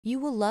You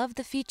will love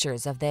the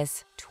features of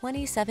this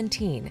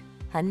 2017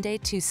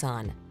 Hyundai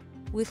Tucson.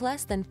 With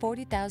less than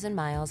 40,000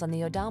 miles on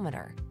the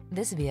odometer,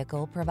 this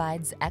vehicle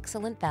provides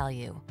excellent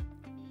value.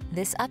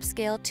 This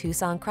upscale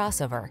Tucson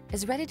crossover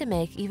is ready to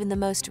make even the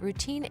most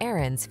routine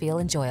errands feel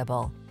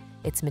enjoyable.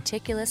 Its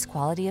meticulous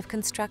quality of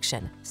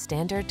construction,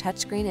 standard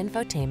touchscreen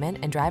infotainment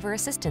and driver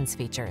assistance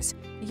features,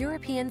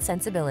 European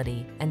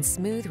sensibility, and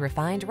smooth,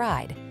 refined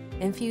ride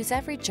infuse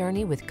every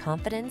journey with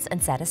confidence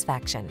and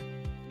satisfaction.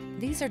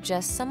 These are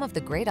just some of the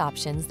great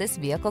options this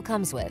vehicle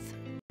comes with: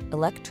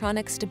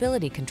 electronic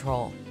stability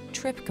control,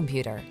 trip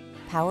computer,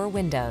 power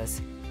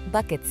windows,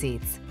 bucket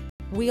seats,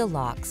 wheel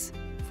locks,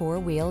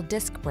 four-wheel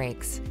disc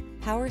brakes,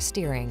 power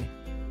steering.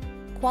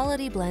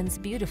 Quality blends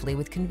beautifully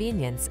with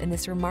convenience in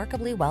this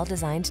remarkably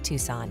well-designed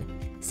Tucson.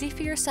 See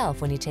for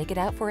yourself when you take it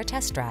out for a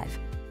test drive.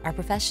 Our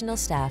professional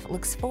staff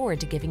looks forward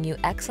to giving you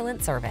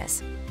excellent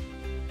service.